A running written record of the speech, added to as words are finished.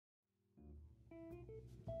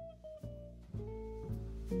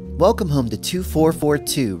Welcome home to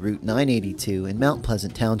 2442 Route 982 in Mount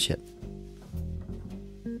Pleasant Township.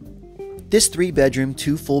 This 3-bedroom,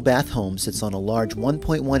 2-full-bath home sits on a large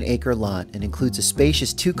 1.1-acre lot and includes a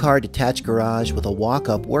spacious 2-car detached garage with a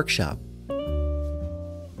walk-up workshop.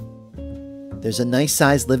 There's a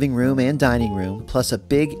nice-sized living room and dining room, plus a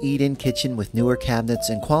big eat-in kitchen with newer cabinets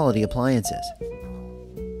and quality appliances.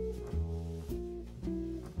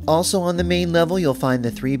 Also on the main level, you'll find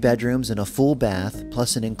the 3 bedrooms and a full bath,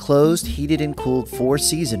 plus an enclosed, heated and cooled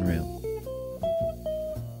 4-season room.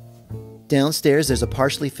 Downstairs, there's a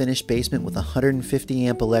partially finished basement with 150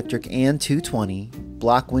 amp electric and 220,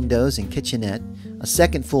 block windows and kitchenette, a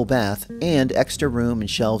second full bath, and extra room and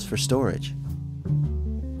shelves for storage.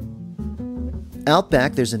 Out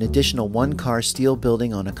back, there's an additional 1-car steel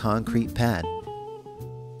building on a concrete pad.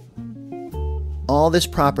 All this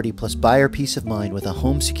property plus buyer peace of mind with a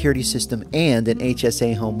home security system and an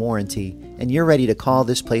HSA home warranty, and you're ready to call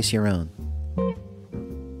this place your own.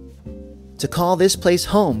 To call this place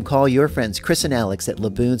home, call your friends Chris and Alex at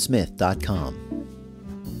laboonsmith.com.